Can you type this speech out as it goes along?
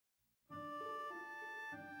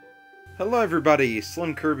Hello everybody,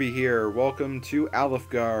 SlimKirby here. Welcome to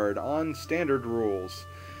Alefgard on Standard Rules.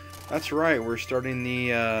 That's right, we're starting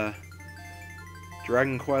the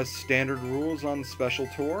Dragon Quest Standard Rules on Special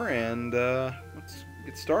Tour, and let's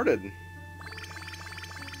get started.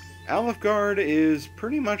 Alefgard is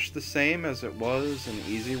pretty much the same as it was in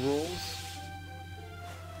Easy Rules.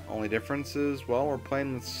 Only difference is, well, we're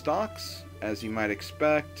playing with stocks, as you might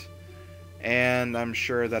expect. And I'm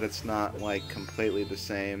sure that it's not, like, completely the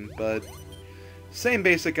same, but same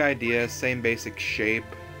basic idea, same basic shape.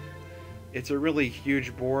 It's a really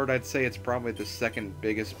huge board. I'd say it's probably the second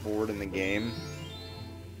biggest board in the game.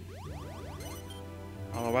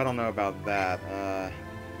 Although I don't know about that.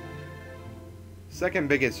 Second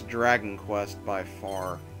biggest Dragon Quest by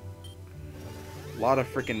far. A lot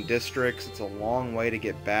of freaking districts. It's a long way to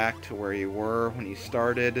get back to where you were when you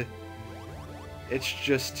started. It's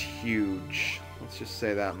just huge. Let's just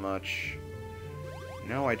say that much.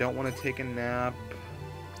 No, I don't want to take a nap.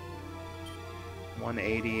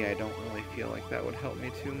 180, I don't really feel like that would help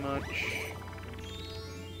me too much.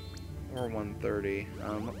 Or 130.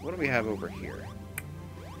 What do we have over here?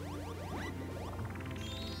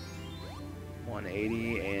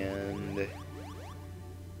 180 and...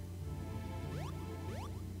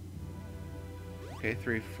 Okay,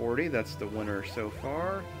 340. That's the winner so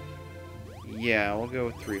far. Yeah, we'll go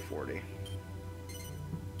with 340.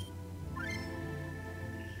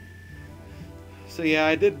 So yeah,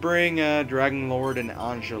 I did bring Dragon Lord and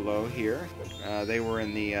Angelo here. They were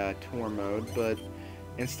in the tour mode, but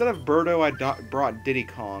instead of Birdo, I brought Diddy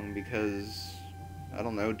Kong because, I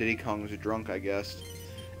don't know, Diddy Kong's drunk, I guess.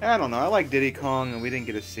 I don't know, I like Diddy Kong, and we didn't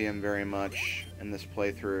get to see him very much in this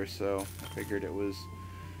playthrough, so I figured it was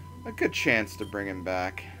a good chance to bring him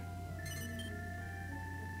back.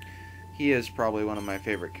 He is probably one of my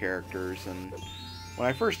favorite characters, and when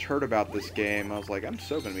I first heard about this game, I was like, I'm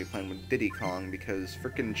so going to be playing with Diddy Kong, because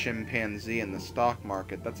frickin' chimpanzee in the stock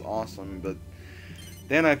market, that's awesome, but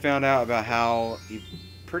then I found out about how you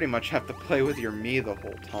pretty much have to play with your Mii the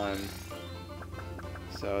whole time.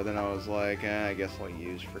 So then I was like, I guess I'll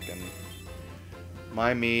use frickin'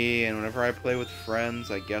 my Mii, and whenever I play with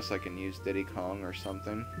friends, I guess I can use Diddy Kong or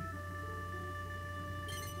something.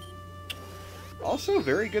 Also, a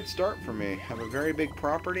very good start for me. I have a very big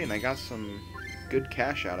property, and I got some good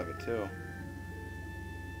cash out of it, too.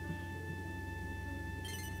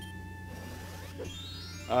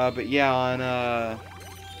 But yeah, on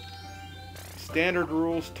Standard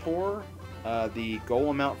Rules Tour, the goal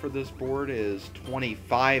amount for this board is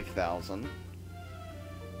 25,000.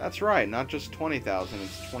 That's right, not just 20,000,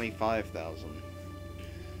 it's 25,000.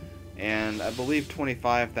 And I believe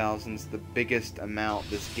 25,000 is the biggest amount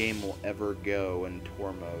this game will ever go in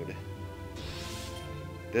tour mode.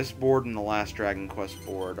 This board and the last Dragon Quest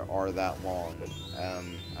board are that long.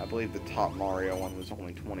 I believe the top Mario one was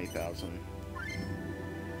only 20,000.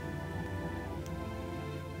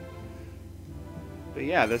 But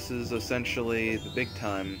yeah, this is essentially the big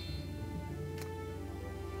time.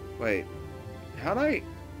 Wait, did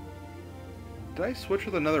I switch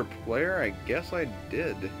with another player? I guess I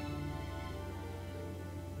did.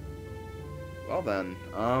 Well then,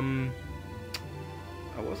 I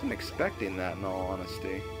wasn't expecting that in all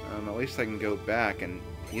honesty. At least I can go back in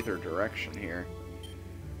either direction here.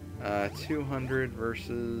 200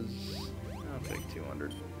 versus... I'll take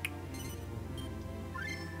 200.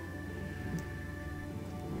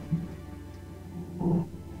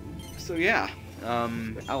 So yeah,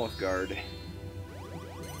 Alefgard.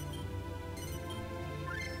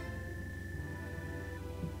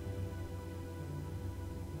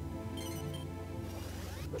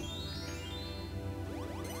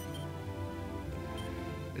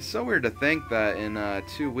 It's so weird to think that in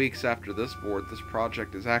 2 weeks after this board, this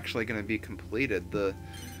project is actually going to be completed. The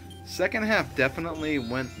second half definitely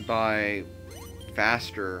went by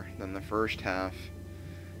faster than the first half.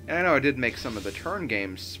 And I know I did make some of the turn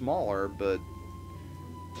games smaller, but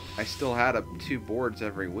I still had 2 boards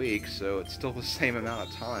every week, so it's still the same amount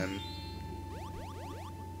of time.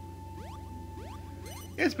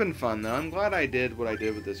 It's been fun, though. I'm glad I did what I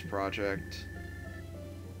did with this project.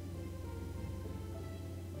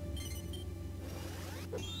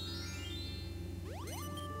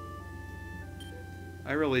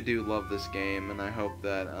 I really do love this game, and I hope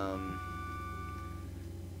that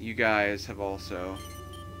you guys have also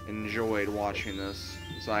enjoyed watching this,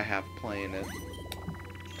 as I have playing it.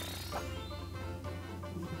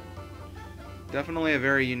 Definitely a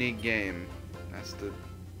very unique game, that's to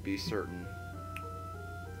be certain.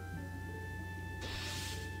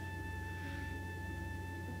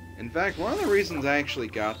 In fact, one of the reasons I actually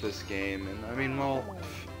got this game, and I mean, well,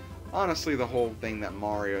 honestly, the whole thing that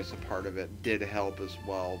Mario's a part of it did help as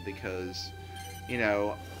well, because, you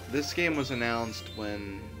know, this game was announced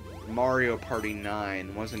when Mario Party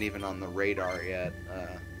 9 wasn't even on the radar yet.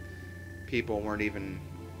 People weren't even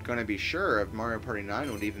going to be sure if Mario Party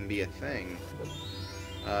 9 would even be a thing.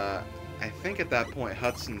 I think at that point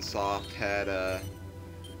Hudson Soft had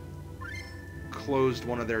closed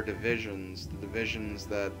one of their divisions, the divisions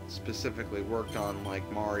that specifically worked on like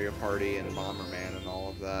Mario Party and Bomberman and all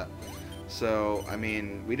of that. So, I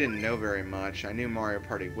mean, we didn't know very much. I knew Mario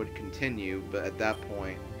Party would continue, but at that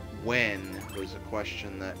point, when was a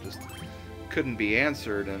question that just couldn't be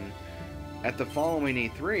answered. And at the following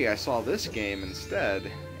E3, I saw this game instead,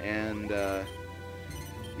 and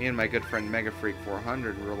me and my good friend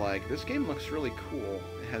MegaFreak400 were like, this game looks really cool.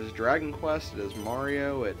 It has Dragon Quest, it has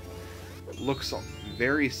Mario, it looks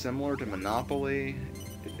very similar to Monopoly.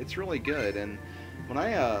 It's really good, and when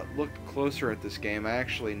I looked closer at this game, I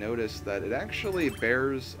actually noticed that it actually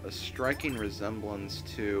bears a striking resemblance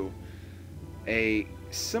to a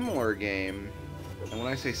similar game, and when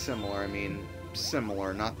I say similar, I mean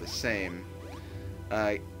similar, not the same,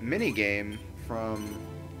 minigame from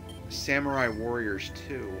Samurai Warriors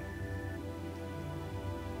 2.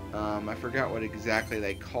 I forgot what exactly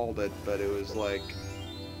they called it, but it was like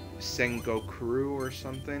Sengoku or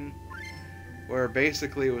something, where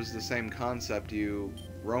basically it was the same concept. You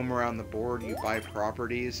roam around the board, you buy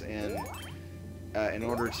properties, and in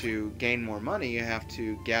order to gain more money, you have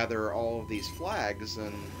to gather all of these flags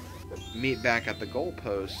and meet back at the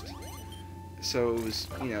goalpost. So it was,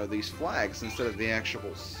 you know, these flags instead of the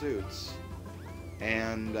actual suits.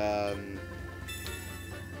 And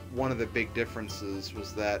one of the big differences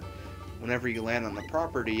was that whenever you land on the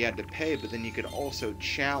property, you had to pay, but then you could also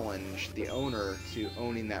challenge the owner to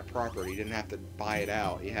owning that property. You didn't have to buy it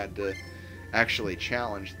out. You had to actually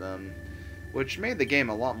challenge them, which made the game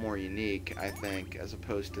a lot more unique, I think, as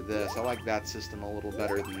opposed to this. I like that system a little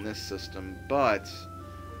better than this system, but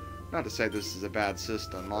not to say this is a bad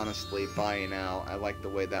system. Honestly, buying out, I like the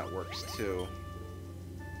way that works too.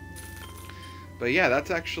 But yeah, that's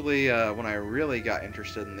actually when I really got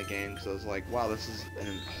interested in the game, because I was like, wow, this is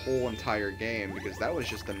a whole entire game, because that was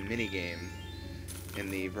just a mini-game in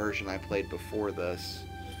the version I played before this.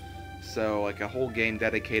 So, like, a whole game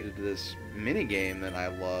dedicated to this mini-game that I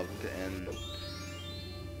loved, and,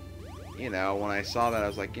 you know, when I saw that, I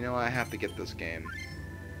was like, you know, I have to get this game.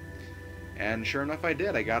 And sure enough, I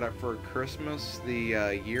did. I got it for Christmas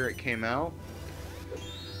the year it came out.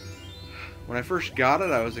 When I first got it,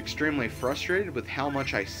 I was extremely frustrated with how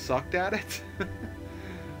much I sucked at it.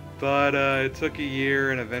 But it took a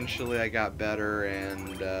year, and eventually I got better,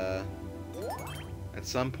 and at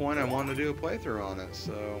some point I wanted to do a playthrough on it,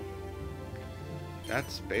 so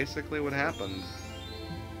that's basically what happened.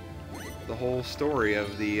 The whole story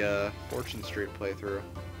of the Fortune Street playthrough.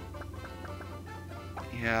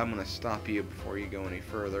 Yeah, I'm going to stop you before you go any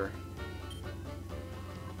further.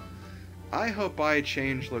 I hope I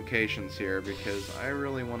change locations here, because I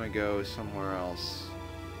really want to go somewhere else.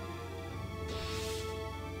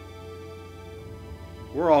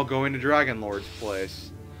 We're all going to Dragon Lord's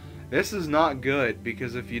place. This is not good,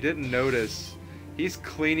 because if you didn't notice, he's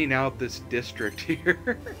cleaning out this district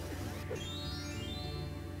here.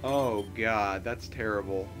 Oh god, that's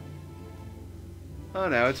terrible. Oh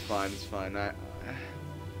no, it's fine, it's fine.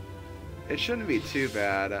 It shouldn't be too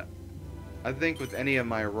bad. I think with any of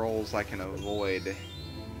my rolls I can avoid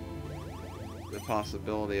the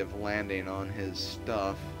possibility of landing on his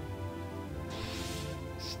stuff.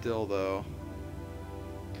 Still though,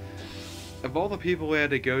 of all the people we had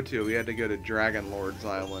to go to Dragon Lord's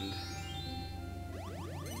Island.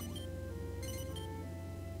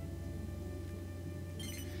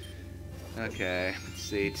 Okay, let's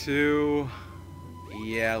see, 2.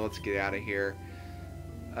 Yeah, let's get out of here.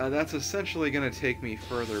 That's essentially going to take me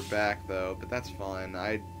further back, though, but that's fine.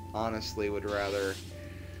 I honestly would rather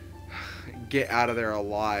get out of there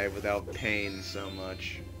alive without pain so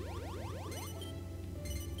much.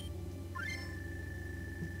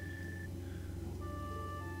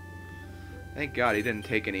 Thank God he didn't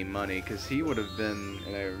take any money, because he would have been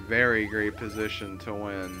in a very great position to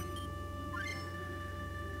win.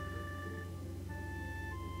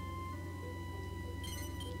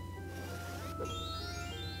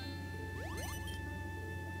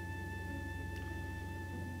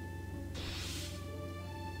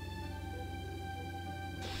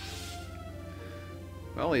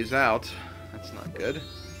 Well, he's out. That's not good.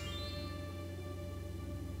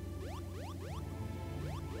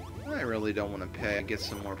 I really don't want to pay, get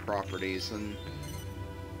some more properties, and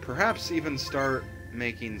perhaps even start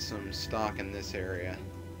making some stock in this area.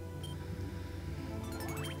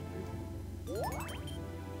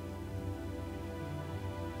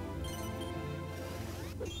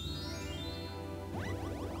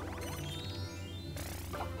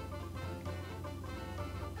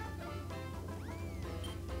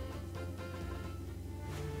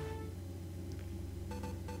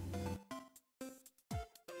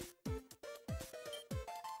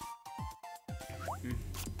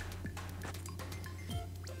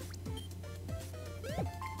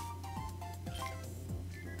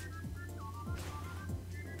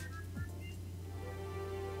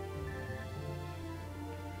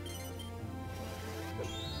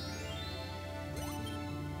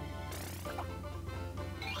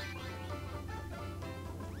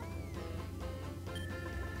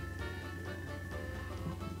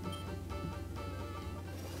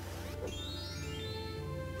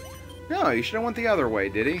 No, you should have went the other way,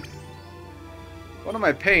 did he? What am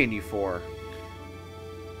I paying you for?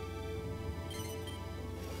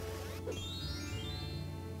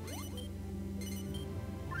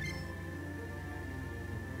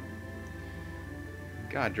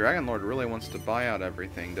 God, Dragon Lord really wants to buy out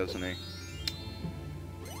everything, doesn't he?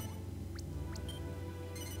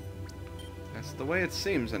 That's the way it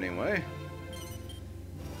seems, anyway.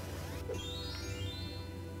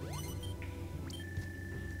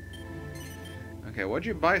 Okay, what'd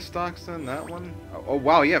you buy stocks in that one? Oh,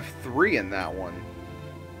 wow, you have 3 in that one.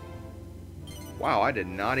 Wow, I did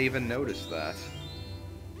not even notice that.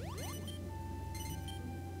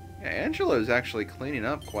 Yeah, Angelo's actually cleaning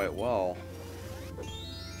up quite well.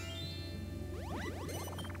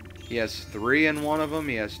 He has 3 in one of them,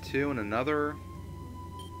 he has 2 in another.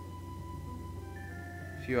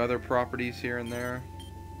 A few other properties here and there.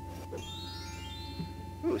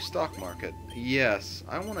 Ooh, stock market. Yes,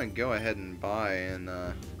 I want to go ahead and buy in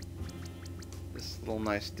this little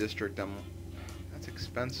nice district. That's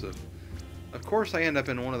expensive. Of course I end up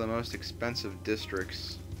in one of the most expensive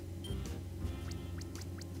districts.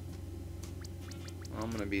 Well,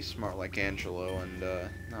 I'm going to be smart like Angelo and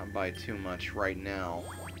not buy too much right now.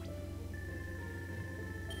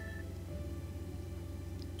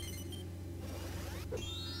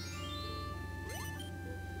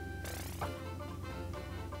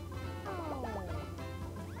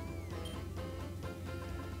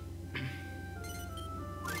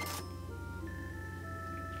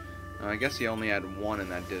 I guess he only had 1 in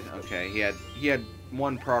that okay, he had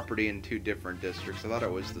 1 property in 2 different districts. I thought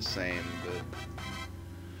it was the same, but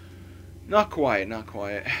not quite, not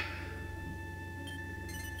quite.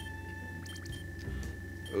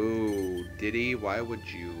 Ooh, Diddy, why would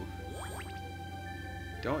you?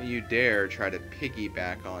 Don't you dare try to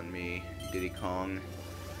piggyback on me, Diddy Kong.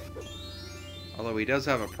 Although he does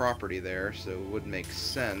have a property there, so it would make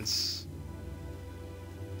sense.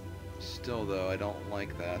 Still, though, I don't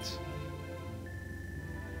like that.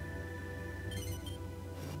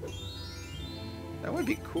 That would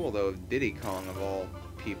be cool, though, if Diddy Kong, of all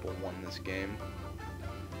people, won this game.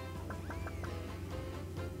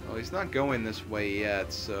 Well, he's not going this way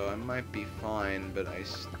yet, so I might be fine, but I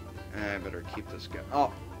better keep this going.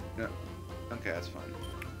 Oh! No. Okay, that's fine.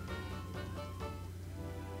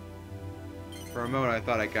 For a moment, I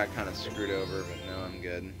thought I got kind of screwed over, but no, I'm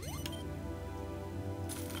good.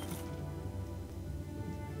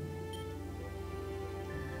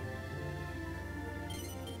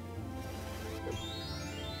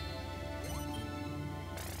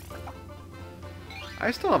 I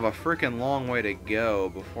still have a freaking long way to go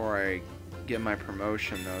before I get my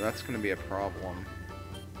promotion, though. That's going to be a problem.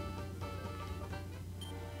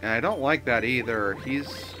 And I don't like that either.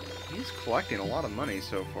 He's collecting a lot of money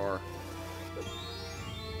so far.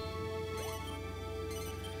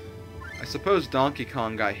 I suppose Donkey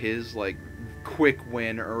Kong got his, like, quick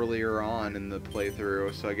win earlier on in the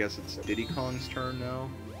playthrough, so I guess it's Diddy Kong's turn now?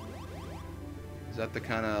 Is that the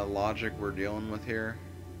kind of logic we're dealing with here?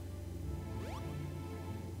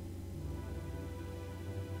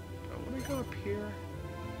 Go up here.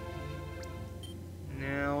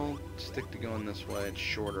 Now, stick to going this way. It's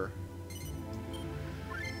shorter.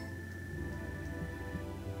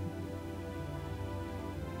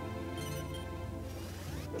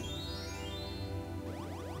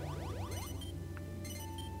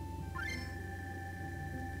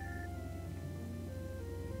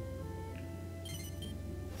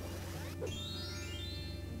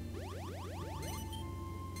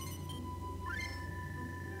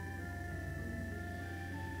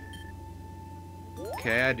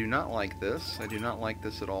 Okay, I do not like this. I do not like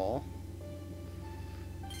this at all.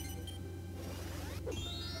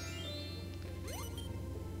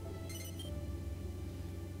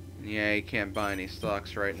 Yeah, you can't buy any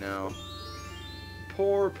stocks right now.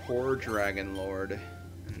 Poor, poor Dragon Lord.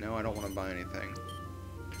 No, I don't want to buy anything.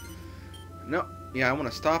 No, yeah, I want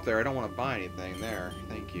to stop there. I don't want to buy anything there.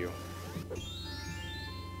 Thank you.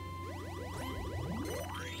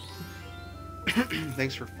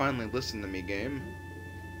 Thanks for finally listening to me, game.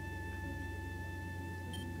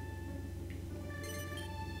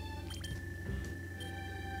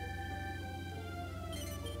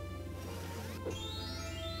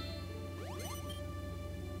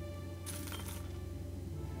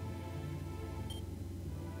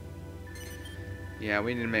 Yeah,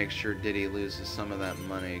 we need to make sure Diddy loses some of that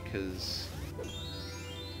money, because,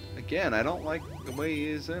 again, I don't like the way he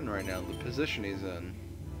is in right now, the position he's in.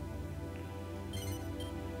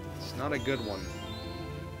 It's not a good one.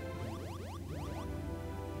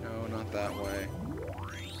 No, not that way.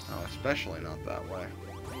 Oh, especially not that way.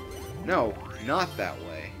 No, not that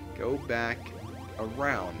way. Go back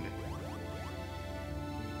around.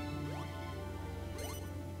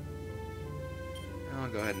 I'll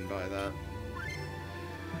go ahead and buy that.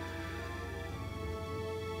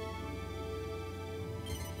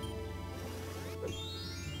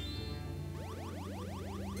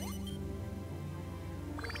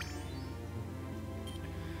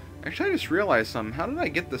 Actually, I just realized something. How did I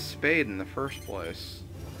get the spade in the first place?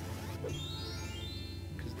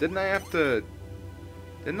 Because didn't I have to...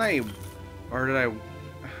 Didn't I... Or did I...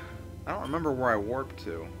 I don't remember where I warped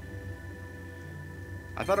to.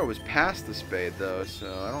 I thought it was past the spade, though, so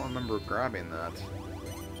I don't remember grabbing that.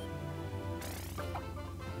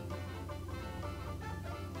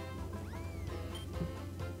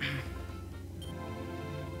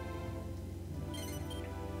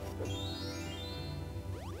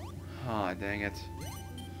 Ah, dang it.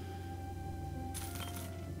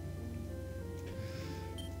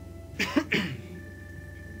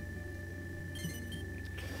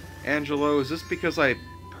 Angelo, is this because I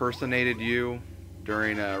personated you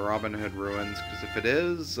during Robin Hood Ruins? Because if it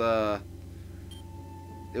is,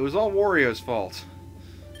 it was all Wario's fault.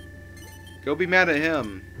 Go be mad at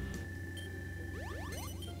him.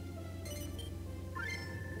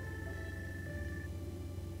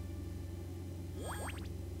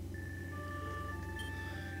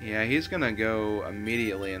 Yeah, he's gonna go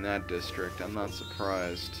immediately in that district. I'm not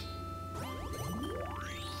surprised.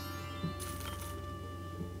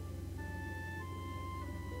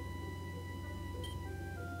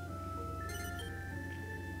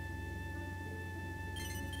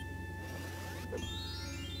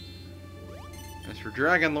 As for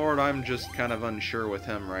Dragon Lord, I'm just kind of unsure with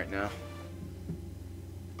him right now.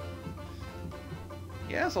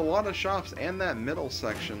 He has a lot of shops, and that middle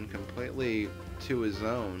section completely to his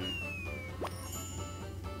own.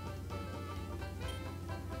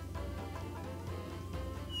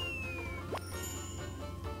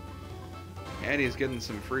 And he's getting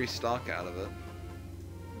some free stock out of it.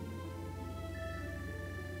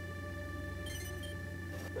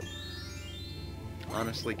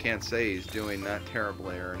 Honestly, can't say he's doing that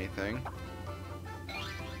terribly or anything.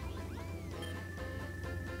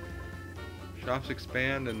 Shops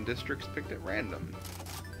expand and districts picked at random.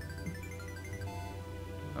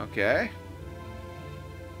 Okay.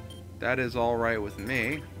 That is alright with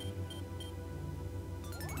me.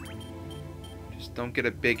 Just don't get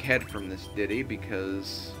a big head from this ditty,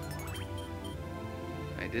 because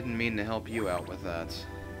I didn't mean to help you out with that.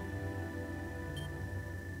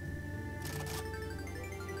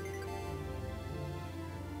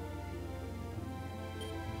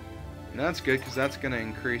 And that's good, because that's going to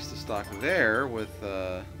increase the stock there with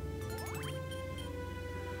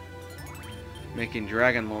making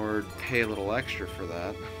Dragon Lord pay a little extra for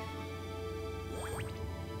that.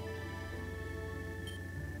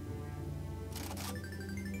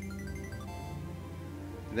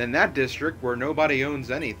 And then that district where nobody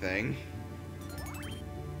owns anything.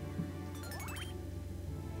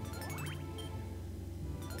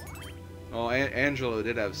 Well, Angelo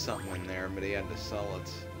did have something in there, but he had to sell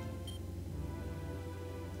it.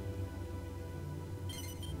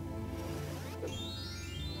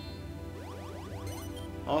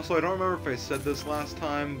 Also, I don't remember if I said this last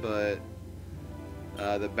time, but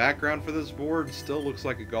the background for this board still looks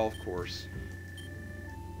like a golf course.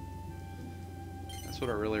 That's what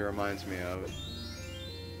it really reminds me of.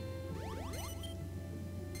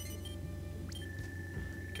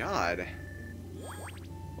 God.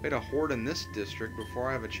 Way to hoard in this district before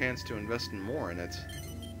I have a chance to invest in more in it.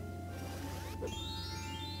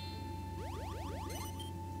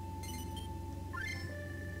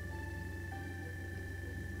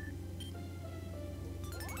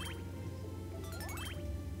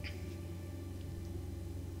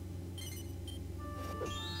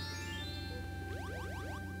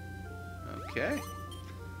 Okay.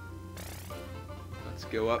 Let's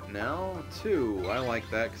go up now. 2. I like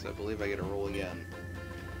that because I believe I get a roll again.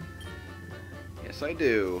 Yes, I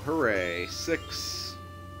do. Hooray. 6.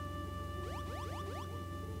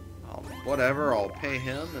 Whatever, I'll pay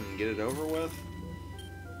him and get it over with.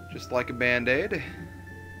 Just like a band-aid.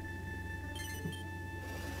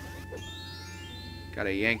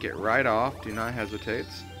 Gotta yank it right off. Do not hesitate.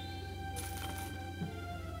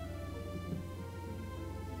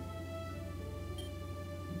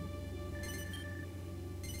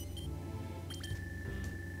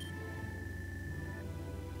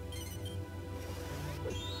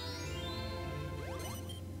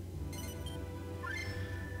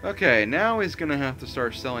 Okay, now he's gonna have to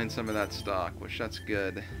start selling some of that stock, which that's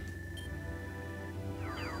good.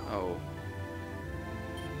 Oh.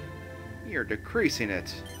 You're decreasing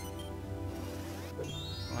it.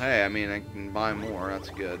 Well, hey, I mean, I can buy more. That's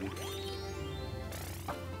good.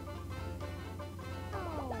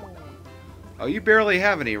 Oh, you barely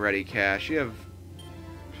have any ready cash. You have...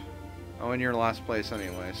 Oh, and you're last place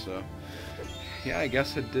anyway, so... Yeah, I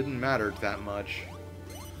guess it didn't matter that much.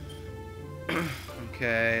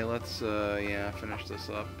 Okay, let's, yeah, finish this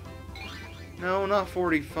up. No, not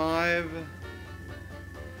 45.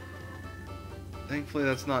 Thankfully,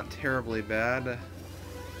 that's not terribly bad.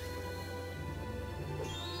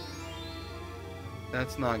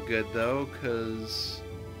 That's not good, though, because...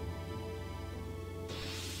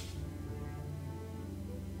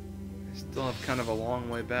 I still have kind of a long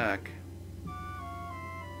way back.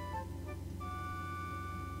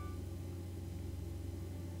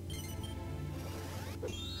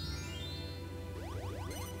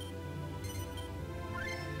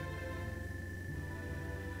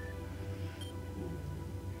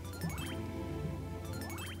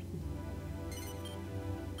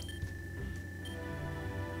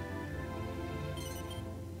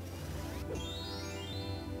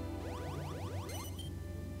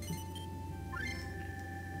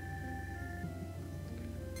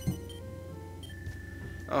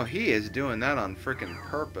 Oh, he is doing that on frickin'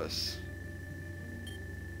 purpose.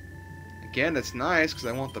 Again, it's nice because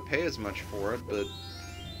I won't have to pay as much for it, but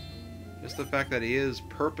just the fact that he is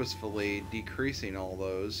purposefully decreasing all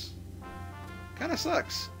those kind of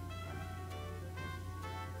sucks.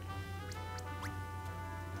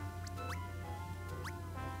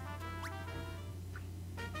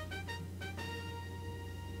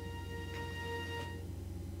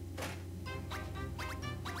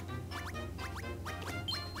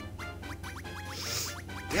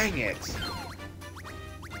 Dang it!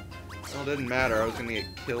 Well, it didn't matter. I was gonna get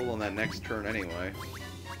killed on that next turn anyway.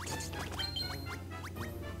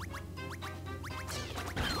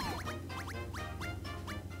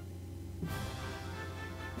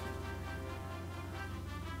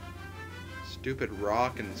 Stupid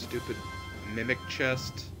rock and stupid mimic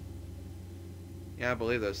chest. Yeah, I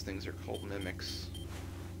believe those things are called mimics.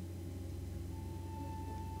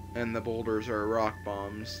 And the boulders are rock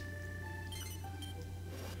bombs.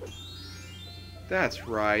 That's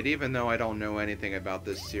right, even though I don't know anything about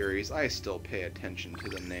this series, I still pay attention to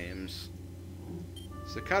the names.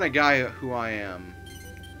 It's the kind of guy who I am.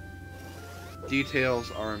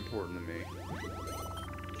 Details are important to me.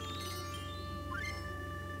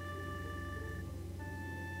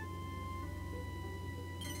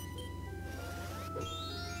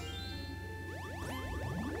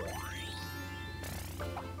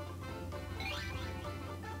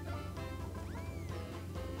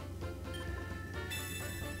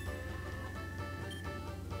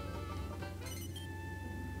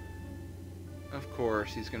 Of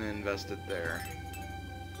course, he's going to invest it there.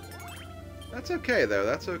 That's okay, though.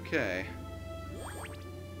 That's okay.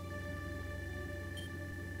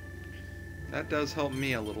 That does help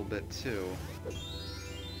me a little bit, too.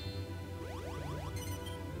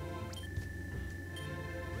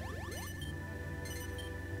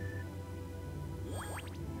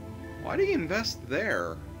 Why do you invest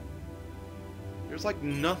there? There's like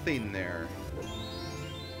nothing there.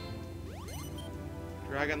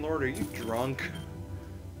 Dragon Lord, are you drunk?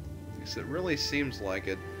 Because it really seems like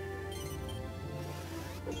it.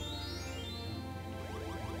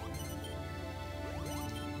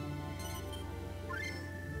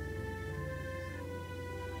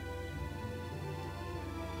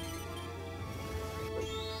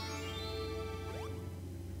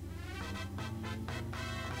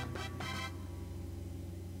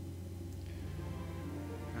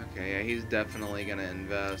 Okay, yeah, he's definitely gonna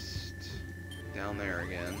invest down there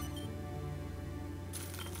again.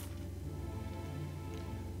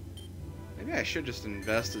 Maybe I should just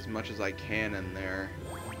invest as much as I can in there.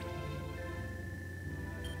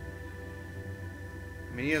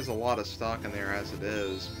 I mean, he has a lot of stock in there as it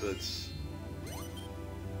is, but...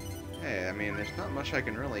 Hey, I mean, there's not much I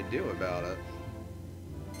can really do about it.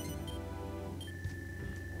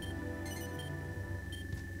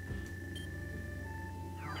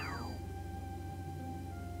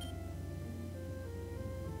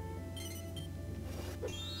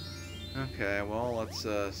 Okay, well, let's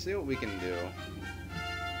see what we can do.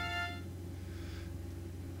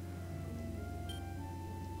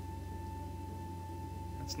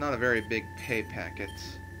 It's not a very big pay packet.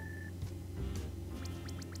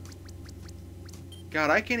 God,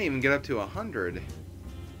 I can't even get up to 100.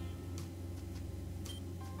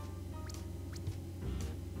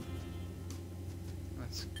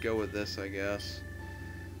 Let's go with this, I guess.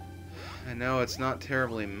 I know it's not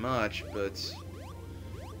terribly much, but...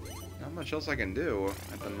 not much else I can do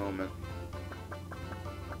at the moment.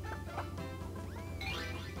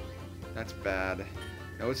 That's bad.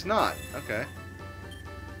 No, it's not. Okay.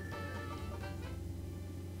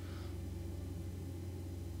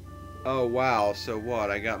 Oh, wow. So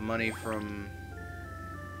what? I got money from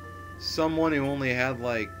someone who only had,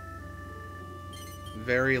 like,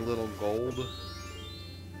 very little gold.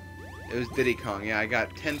 It was Diddy Kong. Yeah, I got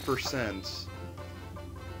 10%.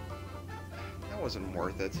 That wasn't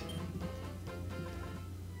worth it.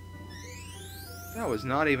 That was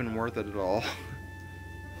not even worth it at all.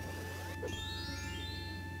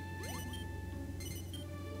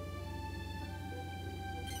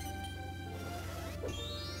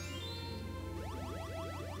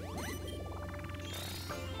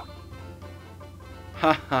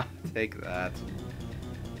 Haha, take that.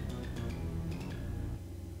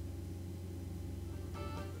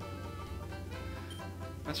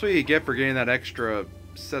 That's what you get for getting that extra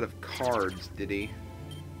set of cards, Diddy.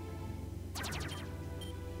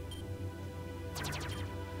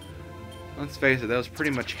 Let's face it, that was pretty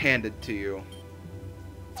much handed to you.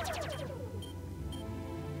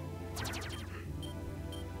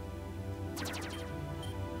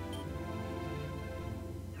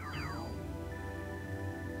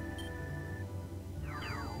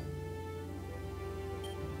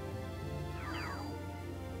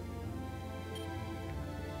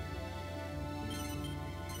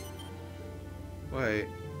 Wait,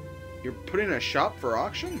 you're putting a shop for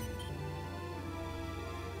auction?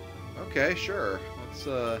 Okay, sure. Let's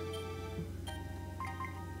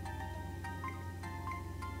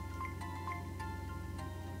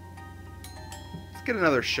get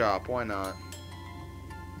another shop, why not?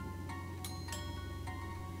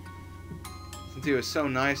 Since he was so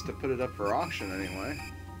nice to put it up for auction anyway.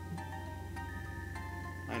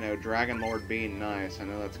 I know, Dragon Lord being nice, I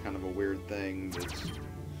know that's kind of a weird thing, but...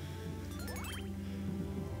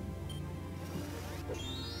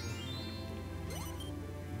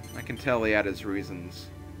 I can tell he had his reasons.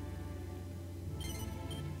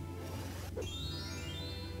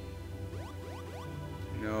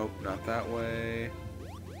 Nope, not that way.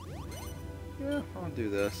 Yeah, I'll do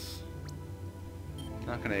this.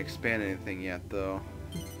 Not gonna expand anything yet, though.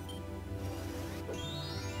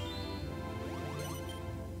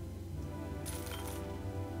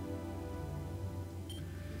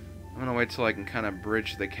 I'm gonna wait till I can kind of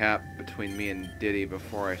bridge the gap between me and Diddy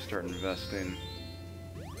before I start investing.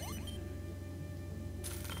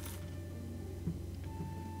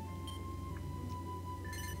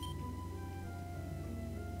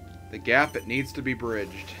 The gap, it needs to be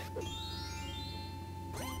bridged.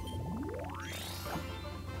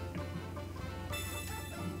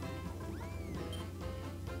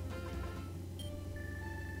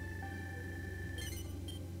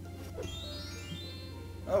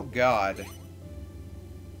 Oh God.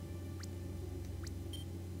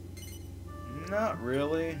 Not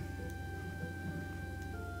really.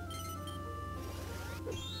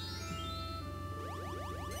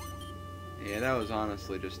 Yeah, that was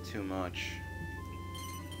honestly just too much.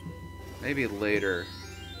 Maybe later.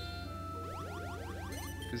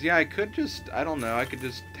 Because, yeah, I could just, I don't know, I could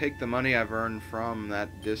just take the money I've earned from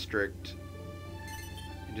that district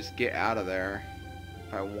and just get out of there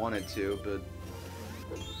if I wanted to, but...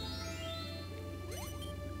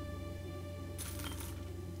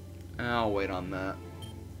 I'll wait on that.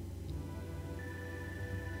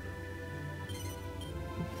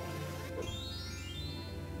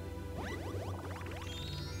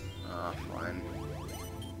 Fine.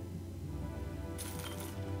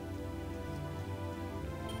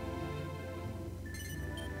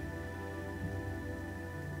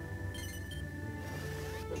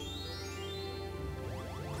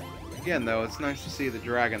 Again, though, it's nice to see the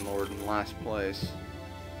Dragon Lord in last place.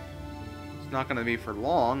 It's not going to be for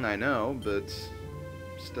long, I know, but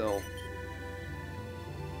still.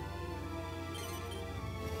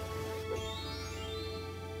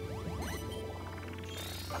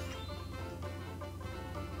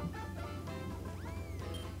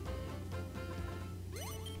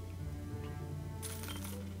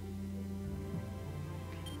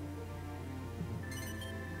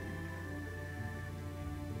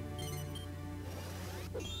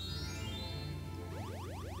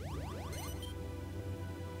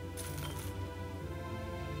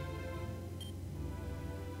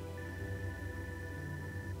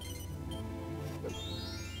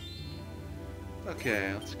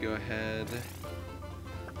 Okay, let's go ahead,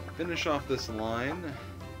 finish off this line.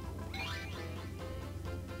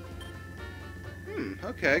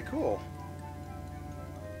 Okay, cool.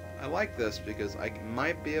 I like this because I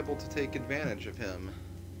might be able to take advantage of him.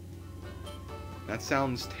 That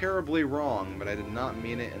sounds terribly wrong, but I did not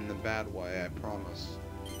mean it in the bad way, I promise.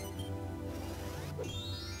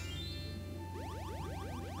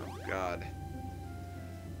 God.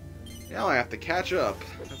 Now I have to catch up.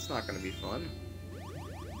 That's not going to be fun.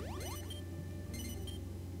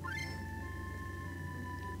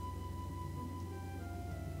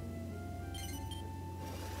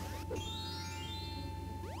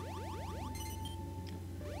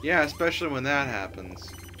 Yeah, especially when that happens.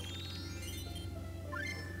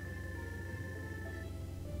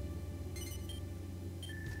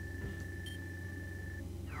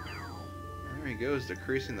 There he goes,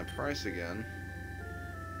 decreasing the price again.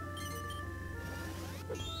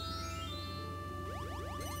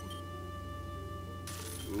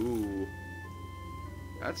 Ooh.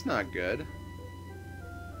 That's not good.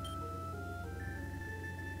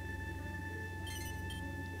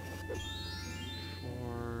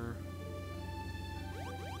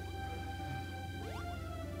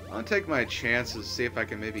 I'll take my chances, see if I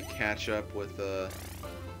can maybe catch up with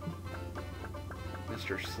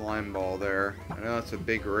Mr. Slimeball there. I know that's a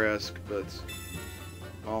big risk, but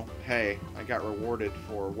well, hey, I got rewarded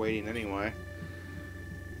for waiting anyway.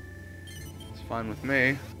 It's fine with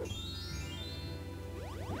me.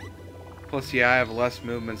 Plus, yeah, I have less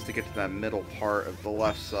movements to get to that middle part of the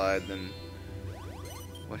left side than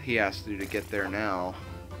what he has to do to get there now.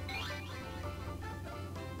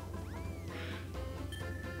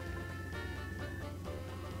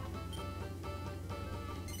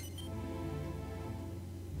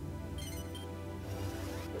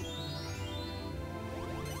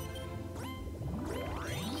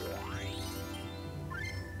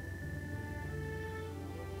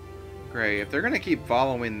 Great. If they're gonna keep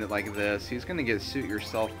following it like this, he's gonna get suit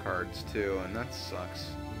yourself cards too, and that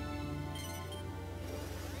sucks.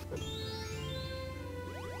 I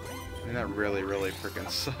mean, that really, really freaking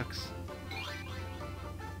sucks.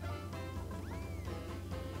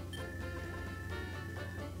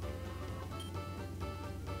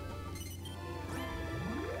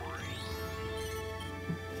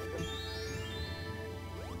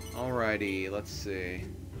 Alrighty, let's see.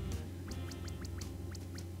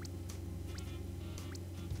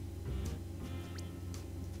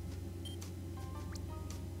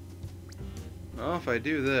 Well, if I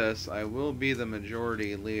do this, I will be the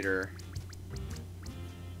majority leader.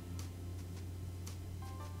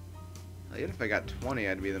 Even if I got 20,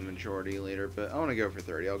 I'd be the majority leader, but I want to go for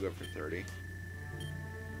 30. I'll go for 30.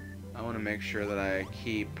 I want to make sure that I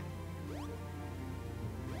keep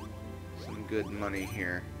some good money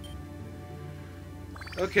here.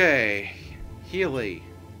 Okay, Healy.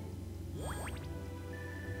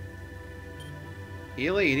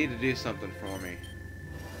 Healy, you need to do something for me.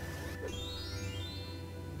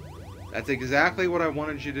 That's exactly what I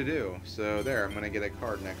wanted you to do. So there, I'm going to get a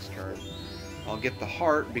card next turn. I'll get the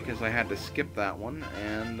heart because I had to skip that one,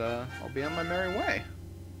 and I'll be on my merry way.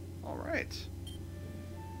 Alright.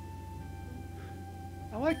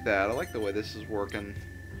 I like that. I like the way this is working.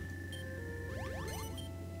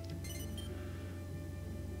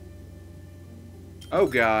 Oh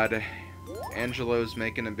god. Angelo's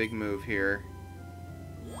making a big move here.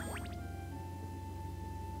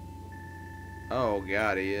 Oh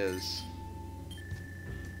god, he is.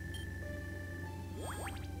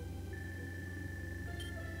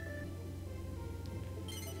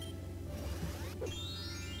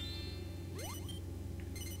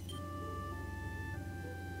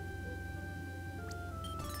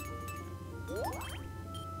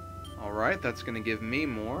 Alright, that's going to give me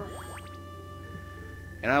more.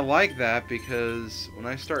 And I like that because when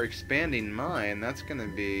I start expanding mine, that's going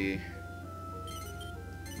to be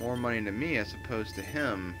more money to me as opposed to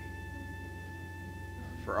him.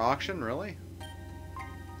 For auction, really?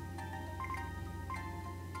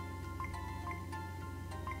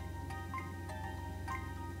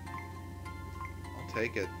 I'll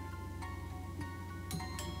take it.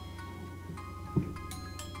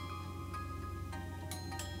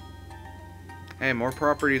 Hey, more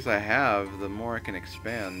properties I have, the more I can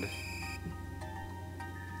expand.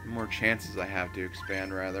 The more chances I have to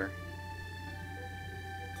expand, rather.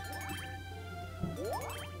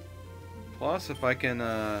 Plus, if I can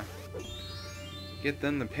get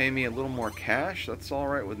them to pay me a little more cash, that's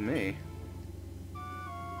alright with me.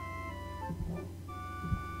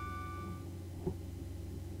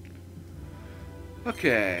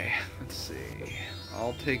 Okay, let's see.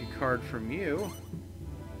 I'll take a card from you.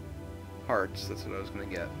 Hearts, that's what I was going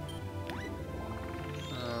to get.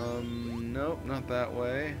 Nope, not that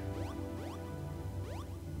way.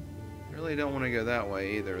 Really don't want to go that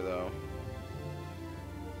way either, though.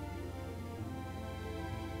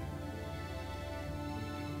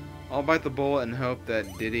 I'll bite the bullet and hope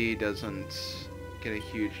that Diddy doesn't get a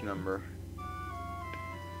huge number.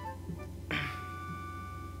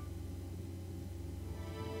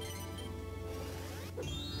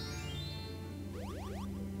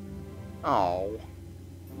 Oh.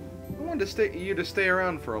 I wanted you to stay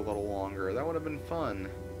around for a little longer. That would have been fun.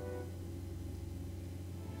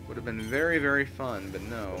 Would have been very, very fun, but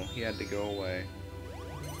no, he had to go away.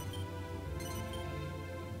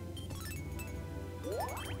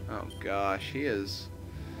 Oh gosh, he is...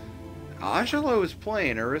 Angelo is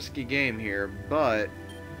playing a risky game here, but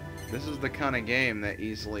this is the kind of game that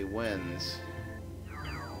easily wins.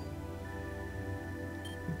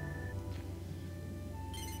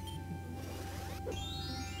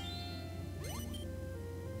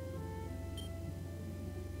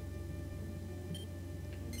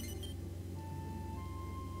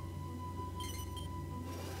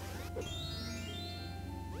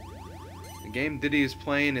 The game Diddy is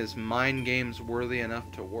playing is mind games worthy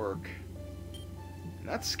enough to work. And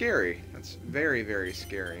that's scary. That's very, very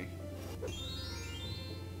scary.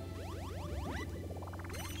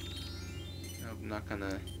 I'm not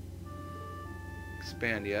gonna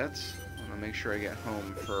expand yet. I'm gonna make sure I get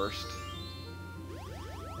home first.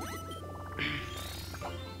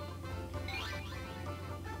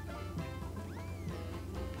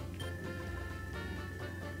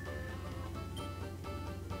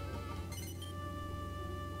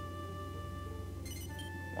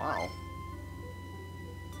 Wow.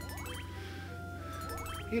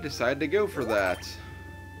 He decided to go for that.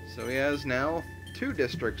 So he has now 2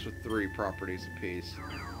 districts with 3 properties apiece.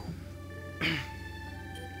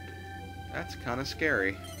 That's kind of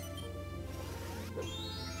scary.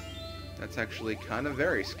 That's actually kind of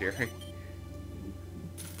very scary.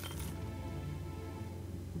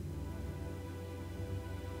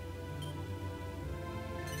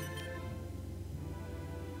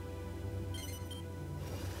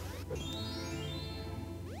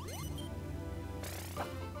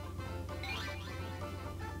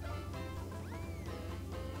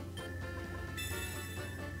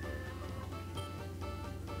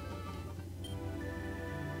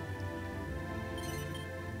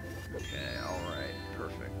 Okay, alright,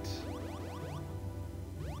 perfect.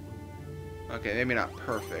 Okay, maybe not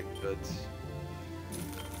perfect, but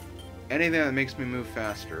anything that makes me move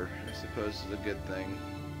faster, I suppose, is a good thing.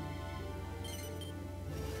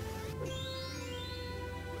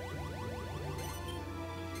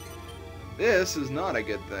 This is not a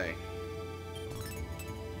good thing.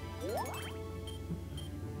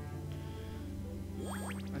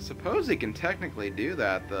 I suppose he can technically do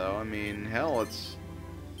that, though. I mean, hell, it's...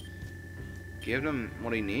 give him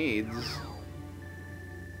what he needs.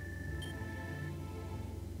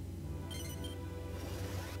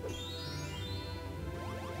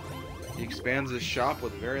 He expands his shop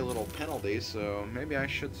with very little penalty, so maybe I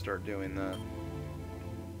should start doing that.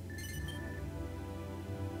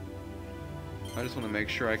 I just want to make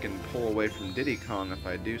sure I can pull away from Diddy Kong if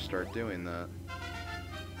I do start doing that.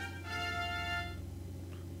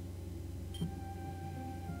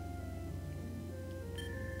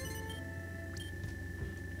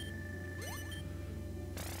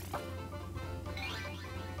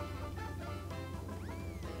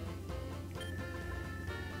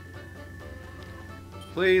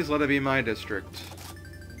 Please let it be my district.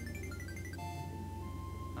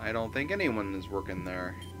 I don't think anyone is working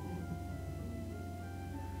there.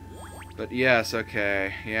 But yes,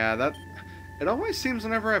 okay. Yeah, that... it always seems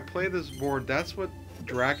whenever I play this board, that's what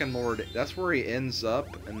Drakenlord... that's where he ends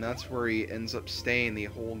up, and that's where he ends up staying the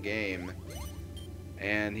whole game.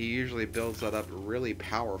 And he usually builds that up really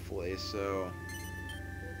powerfully, so...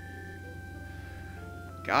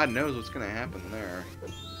 God knows what's gonna happen there.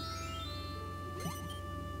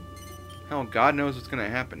 Hell, God knows what's gonna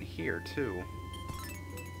happen here, too.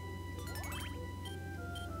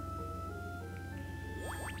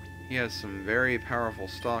 He has some very powerful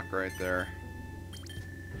stock right there.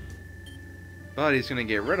 But he's gonna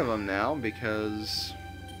get rid of them now because...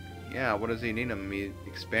 yeah, what does he need him? He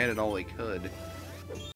expanded all he could.